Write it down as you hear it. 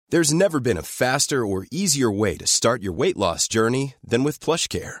There's never been a faster or easier way to start your weight loss journey than with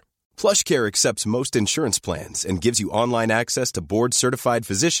PlushCare. PlushCare accepts most insurance plans and gives you online access to board-certified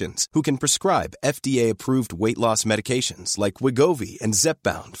physicians who can prescribe FDA-approved weight loss medications like Wegovy and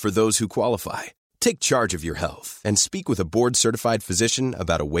Zepbound for those who qualify. Take charge of your health and speak with a board-certified physician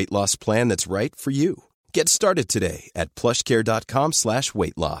about a weight loss plan that's right for you. Get started today at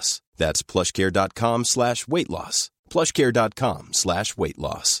plushcare.com/weight loss. That's plushcare.com/weight loss. plushcare.com/weight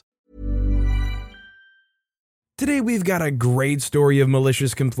loss. Today we've got a great story of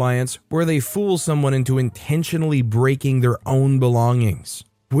malicious compliance where they fool someone into intentionally breaking their own belongings.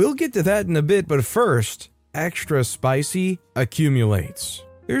 We'll get to that in a bit, but first, extra spicy accumulates.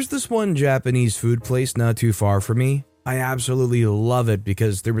 There's this one Japanese food place not too far from me. I absolutely love it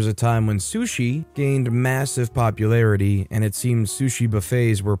because there was a time when sushi gained massive popularity and it seemed sushi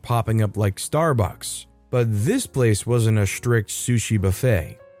buffets were popping up like Starbucks. But this place wasn't a strict sushi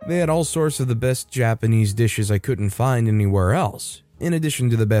buffet. They had all sorts of the best Japanese dishes I couldn't find anywhere else, in addition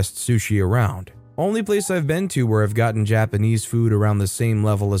to the best sushi around. Only place I've been to where I've gotten Japanese food around the same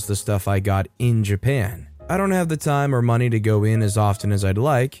level as the stuff I got in Japan. I don't have the time or money to go in as often as I'd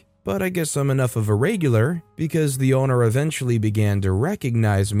like, but I guess I'm enough of a regular because the owner eventually began to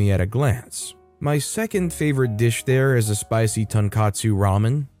recognize me at a glance. My second favorite dish there is a spicy tonkatsu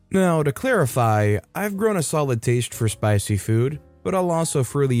ramen. Now, to clarify, I've grown a solid taste for spicy food, but I'll also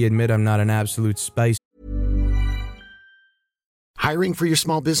freely admit I'm not an absolute spicy. Hiring for your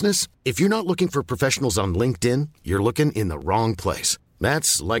small business? If you're not looking for professionals on LinkedIn, you're looking in the wrong place.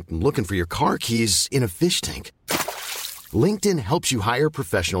 That's like looking for your car keys in a fish tank. LinkedIn helps you hire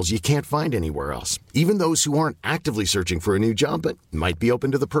professionals you can't find anywhere else, even those who aren't actively searching for a new job but might be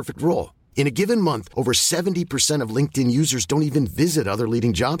open to the perfect role. In a given month, over 70% of LinkedIn users don't even visit other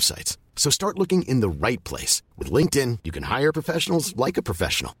leading job sites. So start looking in the right place. With LinkedIn, you can hire professionals like a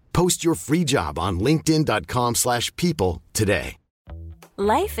professional. Post your free job on linkedin.com/people today.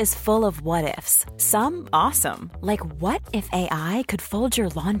 Life is full of what-ifs. Some awesome, like what if AI could fold your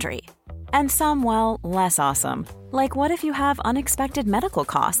laundry? And some, well, less awesome, like what if you have unexpected medical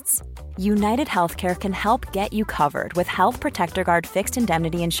costs? United Healthcare can help get you covered with Health Protector Guard fixed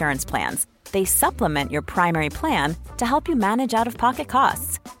indemnity insurance plans. They supplement your primary plan to help you manage out-of-pocket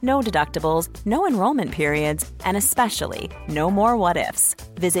costs. No deductibles, no enrollment periods, and especially no more what-ifs.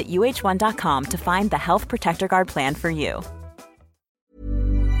 Visit uh1.com to find the Health Protector Guard plan for you.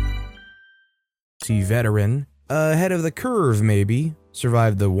 Veteran, ahead of the curve maybe,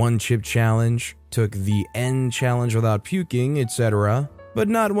 survived the one-chip challenge, took the N challenge without puking, etc., but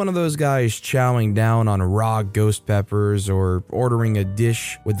not one of those guys chowing down on raw ghost peppers or ordering a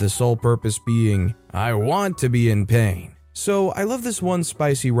dish with the sole purpose being, I want to be in pain. So I love this one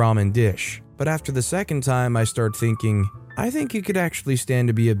spicy ramen dish, but after the second time I start thinking, I think it could actually stand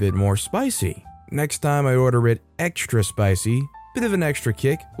to be a bit more spicy. Next time I order it extra spicy, bit of an extra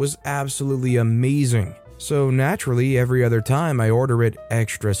kick, was absolutely amazing. So naturally every other time I order it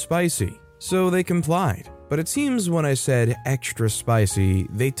extra spicy. So they complied. But it seems when I said extra spicy,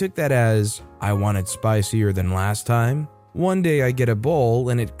 they took that as I want it spicier than last time. One day I get a bowl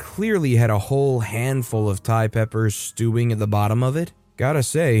and it clearly had a whole handful of Thai peppers stewing at the bottom of it. Gotta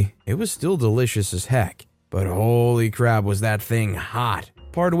say, it was still delicious as heck. But holy crap, was that thing hot.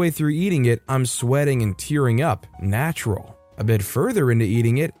 Partway through eating it, I'm sweating and tearing up. Natural. A bit further into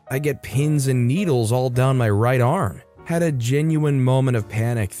eating it, I get pins and needles all down my right arm. Had a genuine moment of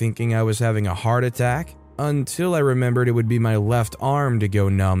panic thinking I was having a heart attack, until I remembered it would be my left arm to go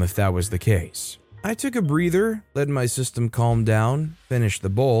numb if that was the case. I took a breather, let my system calm down, finished the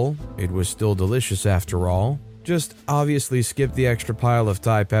bowl. It was still delicious after all. Just obviously skipped the extra pile of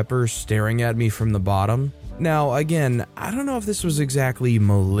Thai peppers staring at me from the bottom. Now, again, I don't know if this was exactly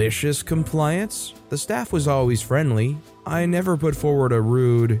malicious compliance. The staff was always friendly. I never put forward a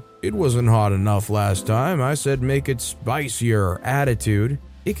rude, it wasn't hot enough last time, I said make it spicier attitude.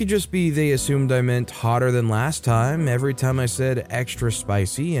 It could just be they assumed I meant hotter than last time every time I said extra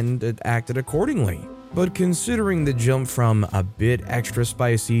spicy and it acted accordingly. But considering the jump from a bit extra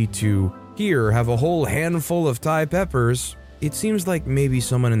spicy to here, have a whole handful of Thai peppers, it seems like maybe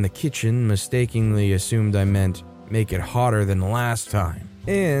someone in the kitchen mistakenly assumed I meant make it hotter than last time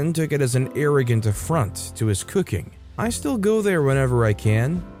and took it as an arrogant affront to his cooking. I still go there whenever I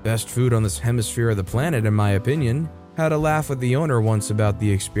can. Best food on this hemisphere of the planet in my opinion. Had a laugh with the owner once about the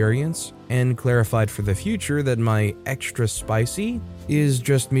experience and clarified for the future that my extra spicy is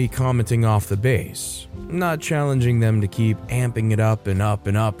just me commenting off the base, not challenging them to keep amping it up and up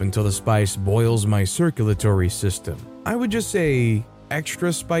and up until the spice boils my circulatory system. I would just say,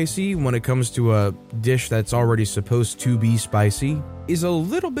 extra spicy when it comes to a dish that's already supposed to be spicy is a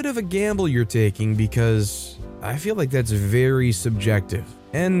little bit of a gamble you're taking, because I feel like that's very subjective.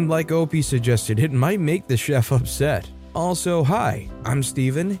 And like Opie suggested, it might make the chef upset. Also, hi, I'm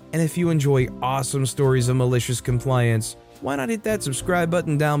Steven, and if you enjoy awesome stories of malicious compliance, why not hit that subscribe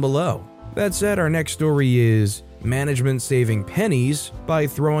button down below? That said, our next story is Management Saving Pennies by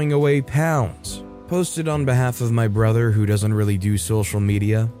Throwing Away Pounds. Posted on behalf of my brother, who doesn't really do social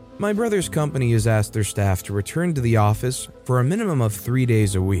media. My brother's company has asked their staff to return to the office for a minimum of 3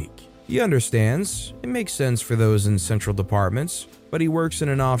 days a week. He understands, it makes sense for those in central departments, but he works in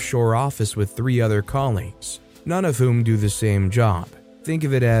an offshore office with 3 other colleagues, none of whom do the same job. Think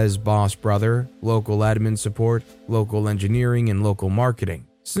of it as boss brother, local admin support, local engineering, and local marketing.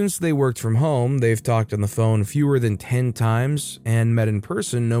 Since they worked from home, they've talked on the phone fewer than 10 times and met in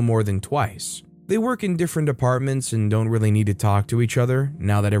person no more than twice. They work in different departments and don't really need to talk to each other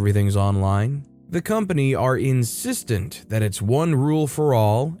now that everything's online. The company are insistent that it's one rule for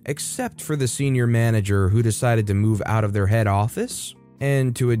all, except for the senior manager who decided to move out of their head office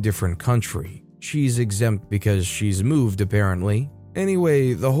and to a different country. She's exempt because she's moved, apparently.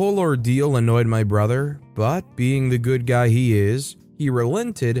 Anyway, the whole ordeal annoyed my brother, but being the good guy he is, he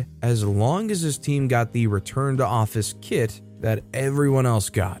relented as long as his team got the return to office kit that everyone else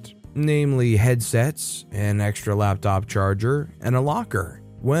got, namely headsets, an extra laptop charger, and a locker.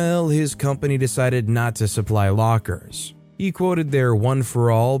 Well, his company decided not to supply lockers. He quoted their one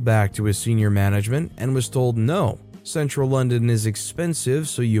for all back to his senior management and was told no, Central London is expensive,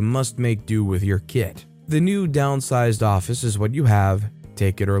 so you must make do with your kit. The new downsized office is what you have,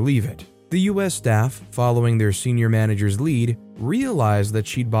 take it or leave it. The US staff, following their senior manager's lead, realized that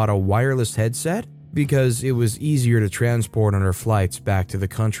she'd bought a wireless headset because it was easier to transport on her flights back to the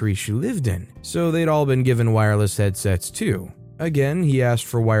country she lived in, so they'd all been given wireless headsets too. Again, he asked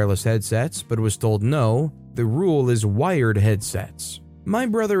for wireless headsets, but was told no, the rule is wired headsets. My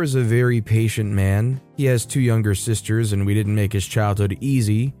brother is a very patient man. He has 2 younger sisters and we didn't make his childhood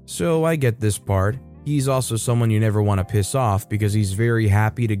easy, so I get this part. He's also someone you never want to piss off because he's very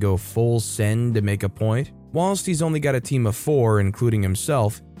happy to go full send to make a point. Whilst he's only got a team of 4, including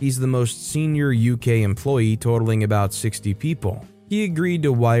himself, he's the most senior UK employee, totaling about 60 people. He agreed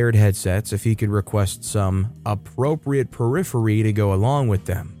to wired headsets if he could request some appropriate periphery to go along with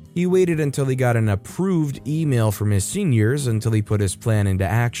them. He waited until he got an approved email from his seniors until he put his plan into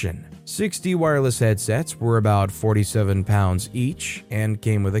action. 60 wireless headsets were about £47 each and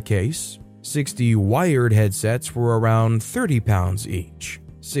came with a case. 60 wired headsets were around £30 each.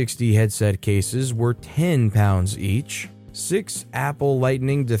 60 headset cases were £10 each. 6 Apple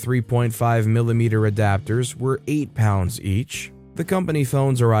Lightning to 3.5mm adapters were £8 each. The company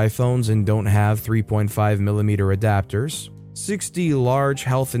phones are iPhones and don't have 3.5mm adapters. 60 large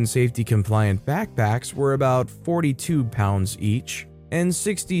health and safety compliant backpacks were about £42 each. And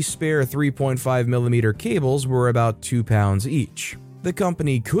 60 spare 3.5mm cables were about £2 each. The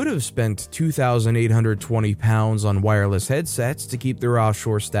company could have spent £2,820 on wireless headsets to keep their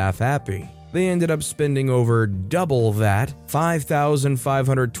offshore staff happy. They ended up spending over double that,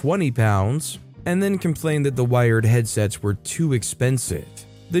 £5,520, and then complained that the wired headsets were too expensive.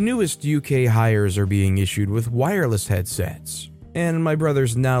 The newest UK hires are being issued with wireless headsets, and my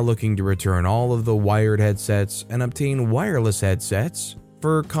brother's now looking to return all of the wired headsets and obtain wireless headsets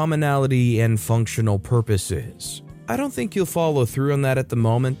for commonality and functional purposes. I don't think he'll follow through on that at the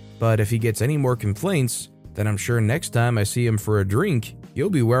moment, but if he gets any more complaints, then I'm sure next time I see him for a drink, he'll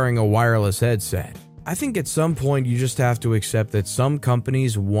be wearing a wireless headset. I think at some point you just have to accept that some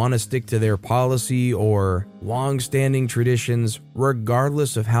companies want to stick to their policy or long-standing traditions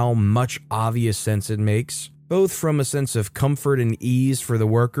regardless of how much obvious sense it makes, both from a sense of comfort and ease for the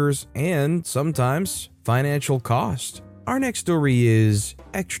workers and, sometimes, financial cost. Our next story is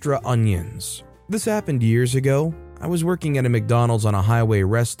extra onions. This happened years ago. I was working at a McDonald's on a highway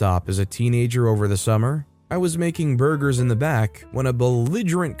rest stop as a teenager over the summer. I was making burgers in the back when a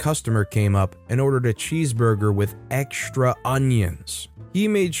belligerent customer came up and ordered a cheeseburger with extra onions. He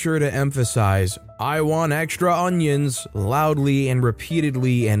made sure to emphasize, "I want extra onions," loudly and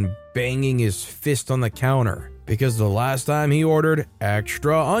repeatedly, and banging his fist on the counter, because the last time he ordered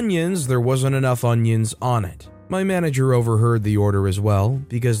extra onions, there wasn't enough onions on it. My manager overheard the order as well,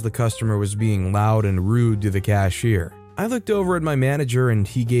 because the customer was being loud and rude to the cashier. I looked over at my manager and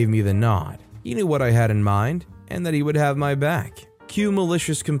he gave me the nod. He knew what I had in mind, and that he would have my back. Cue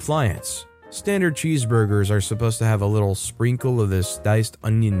malicious compliance. Standard cheeseburgers are supposed to have a little sprinkle of this diced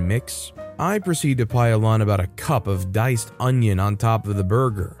onion mix. I proceed to pile on about a cup of diced onion on top of the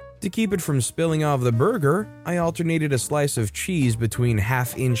burger. To keep it from spilling off the burger, I alternated a slice of cheese between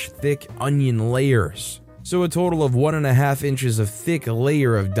half-inch thick onion layers. So a total of 1.5 inches of thick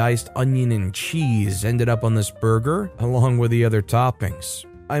layer of diced onion and cheese ended up on this burger, along with the other toppings.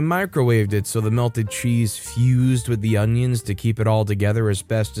 I microwaved it so the melted cheese fused with the onions to keep it all together as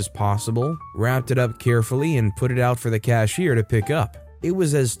best as possible, wrapped it up carefully, and put it out for the cashier to pick up. It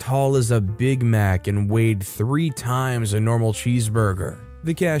was as tall as a Big Mac and weighed 3 times a normal cheeseburger.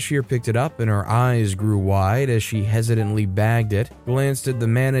 The cashier picked it up and her eyes grew wide as she hesitantly bagged it, glanced at the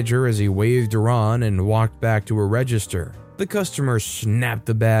manager as he waved her on, and walked back to her register. The customer snapped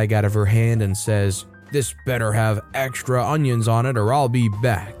the bag out of her hand and says, "This better have extra onions on it or I'll be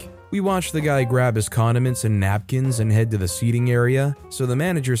back." We watched the guy grab his condiments and napkins and head to the seating area, so the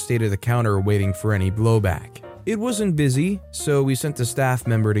manager stayed at the counter waiting for any blowback. It wasn't busy, so we sent a staff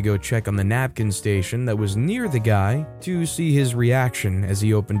member to go check on the napkin station that was near the guy to see his reaction as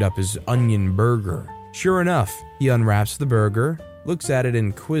he opened up his onion burger. Sure enough, he unwraps the burger, looks at it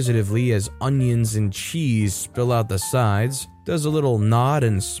inquisitively as onions and cheese spill out the sides, does a little nod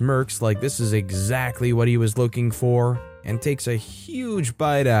and smirks like this is exactly what he was looking for, and takes a huge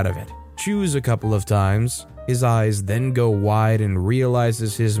bite out of it. Chews a couple of times, his eyes then go wide and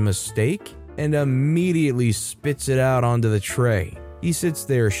realizes his mistake, and immediately spits it out onto the tray. He sits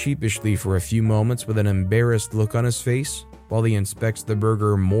there sheepishly for a few moments with an embarrassed look on his face while he inspects the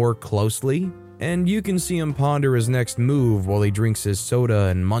burger more closely, and you can see him ponder his next move while he drinks his soda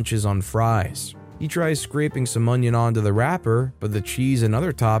and munches on fries. He tries scraping some onion onto the wrapper, but the cheese and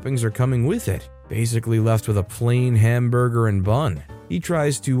other toppings are coming with it, basically left with a plain hamburger and bun. He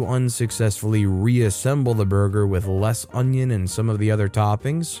tries to unsuccessfully reassemble the burger with less onion and some of the other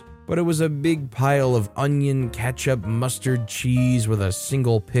toppings, but it was a big pile of onion, ketchup, mustard, cheese with a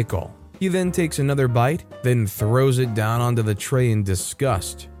single pickle. He then takes another bite, then throws it down onto the tray in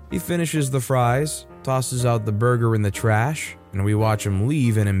disgust. He finishes the fries, tosses out the burger in the trash, and we watch him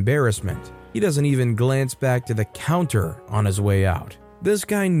leave in embarrassment. He doesn't even glance back to the counter on his way out. This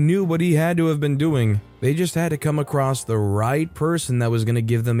guy knew what he had to have been doing. They just had to come across the right person that was going to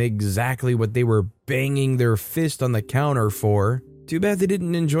give them exactly what they were banging their fist on the counter for. Too bad they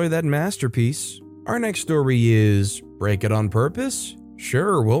didn't enjoy that masterpiece. Our next story is, break it on purpose?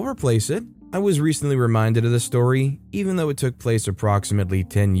 Sure, we'll replace it. I was recently reminded of the story, even though it took place approximately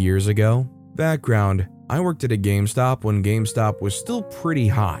 10 years ago. Background, I worked at a GameStop when GameStop was still pretty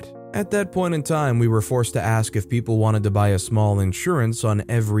hot. At that point in time, we were forced to ask if people wanted to buy a small insurance on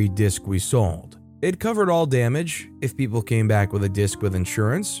every disc we sold. It covered all damage. If people came back with a disc with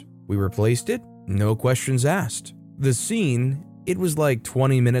insurance, we replaced it, no questions asked. The scene, it was like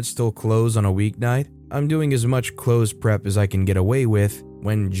 20 minutes till close on a weeknight. I'm doing as much close prep as I can get away with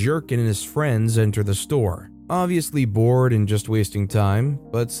when Jerk and his friends enter the store. Obviously bored and just wasting time,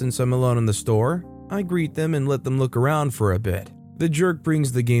 but since I'm alone in the store, I greet them and let them look around for a bit. The Jerk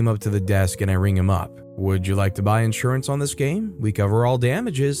brings the game up to the desk and I ring him up. Would you like to buy insurance on this game? We cover all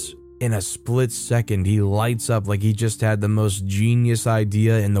damages. In a split second, he lights up like he just had the most genius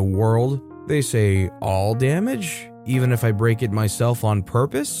idea in the world. They say, all damage? Even if I break it myself on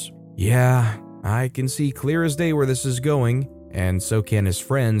purpose? Yeah, I can see clear as day where this is going, and so can his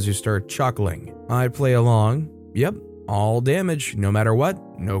friends who start chuckling. I play along. Yep, all damage, no matter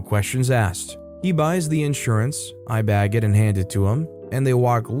what, no questions asked. He buys the insurance, I bag it and hand it to him, and they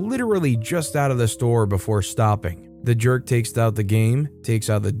walk literally just out of the store before stopping. The Jerk takes out the game,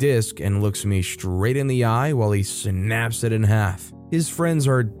 takes out the disc, and looks me straight in the eye while he snaps it in half. His friends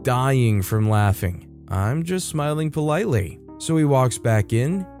are dying from laughing. I'm just smiling politely. So he walks back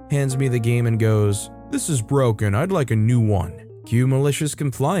in, hands me the game and goes, "This is broken, I'd like a new one." Cue malicious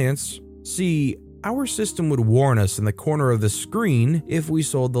compliance. See, our system would warn us in the corner of the screen if we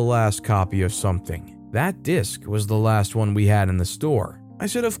sold the last copy of something. That disc was the last one we had in the store. I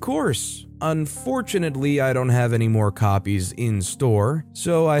said, of course. Unfortunately, I don't have any more copies in store,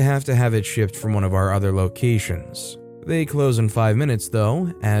 so I have to have it shipped from one of our other locations. They close in 5 minutes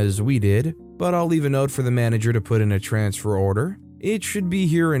though, as we did, but I'll leave a note for the manager to put in a transfer order. It should be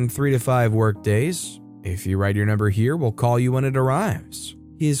here in 3 to 5 work days. If you write your number here, we'll call you when it arrives.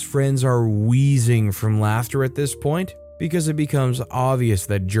 His friends are wheezing from laughter at this point because it becomes obvious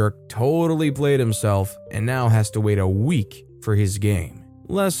that Jerk totally played himself and now has to wait a week for his game.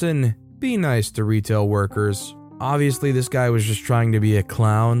 Lesson, be nice to retail workers. Obviously, this guy was just trying to be a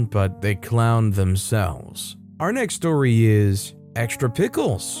clown, but they clowned themselves. Our next story is extra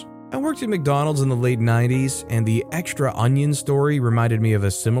pickles. I worked at McDonald's in the late 90s, and the extra onion story reminded me of a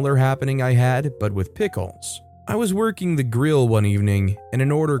similar happening I had, but with pickles. I was working the grill one evening, and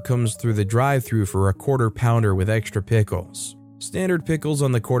an order comes through the drive-thru for a 1/4 pounder with extra pickles. Standard pickles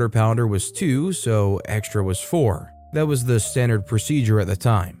on the quarter pounder was 2, so extra was 4. That was the standard procedure at the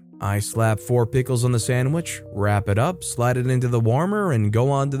time. I slap 4 pickles on the sandwich, wrap it up, slide it into the warmer, and go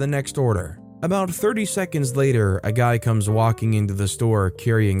on to the next order. About 30 seconds later, a guy comes walking into the store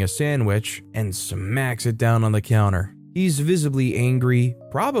carrying a sandwich and smacks it down on the counter. He's visibly angry,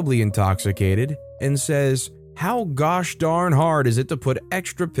 probably intoxicated, and says, "How gosh darn hard is it to put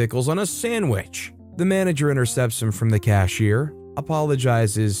extra pickles on a sandwich?" The manager intercepts him from the cashier,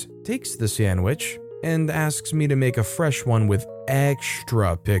 apologizes, takes the sandwich, and asks me to make a fresh one with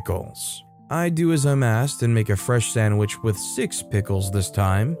extra pickles. I do as I'm asked and make a fresh sandwich with 6 pickles this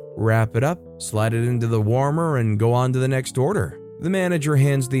time, wrap it up, slide it into the warmer, and go on to the next order. The manager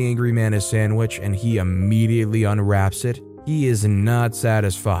hands the angry man his sandwich and he immediately unwraps it. He is not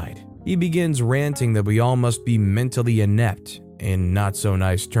satisfied. He begins ranting that we all must be mentally inept, in not so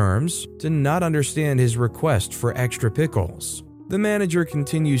nice terms, to not understand his request for extra pickles. The manager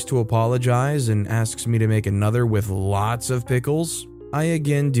continues to apologize and asks me to make another with lots of pickles. I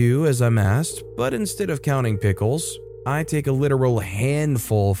again do as I'm asked, but instead of counting pickles, I take a literal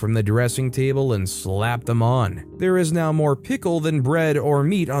handful from the dressing table and slap them on. There is now more pickle than bread or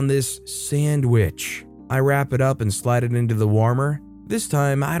meat on this sandwich. I wrap it up and slide it into the warmer. This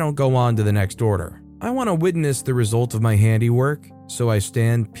time, I don't go on to the next order. I want to witness the result of my handiwork, so I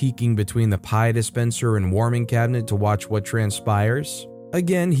stand peeking between the pie dispenser and warming cabinet to watch what transpires.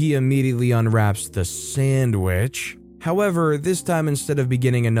 Again, he immediately unwraps the sandwich. However, this time instead of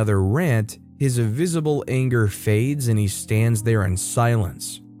beginning another rant, his visible anger fades and he stands there in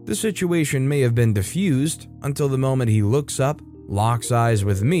silence. The situation may have been diffused until the moment he looks up, locks eyes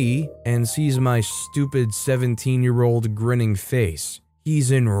with me, and sees my stupid 17-year-old grinning face. He's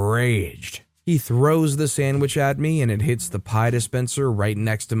enraged. He throws the sandwich at me and it hits the pie dispenser right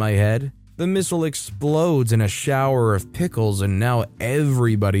next to my head. The missile explodes in a shower of pickles and now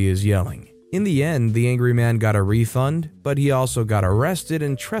everybody is yelling. In the end, the angry man got a refund, but he also got arrested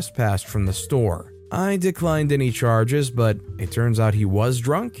and trespassed from the store. I declined any charges, but it turns out he was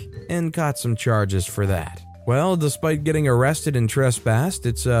drunk and caught some charges for that. Well, despite getting arrested and trespassed,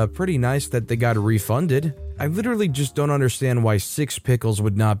 it's pretty nice that they got refunded. I literally just don't understand why 6 pickles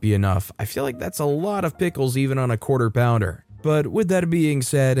would not be enough. I feel like that's a lot of pickles even on a quarter pounder. But with that being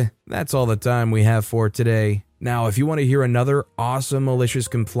said, that's all the time we have for today. Now, if you want to hear another awesome malicious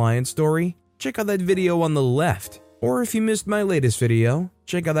compliance story, check out that video on the left. Or if you missed my latest video,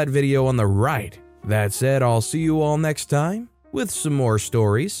 check out that video on the right. That said, I'll see you all next time with some more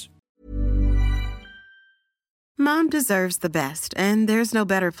stories. Mom deserves the best, and there's no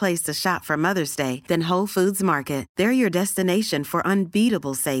better place to shop for Mother's Day than Whole Foods Market. They're your destination for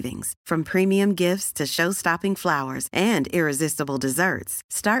unbeatable savings, from premium gifts to show-stopping flowers and irresistible desserts.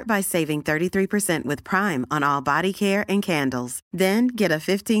 Start by saving 33% with Prime on all body care and candles. Then get a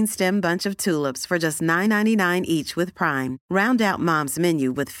 15-stem bunch of tulips for just $9.99 each with Prime. Round out Mom's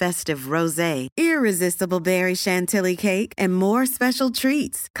menu with festive rosé, irresistible berry chantilly cake, and more special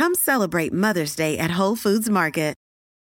treats. Come celebrate Mother's Day at Whole Foods Market.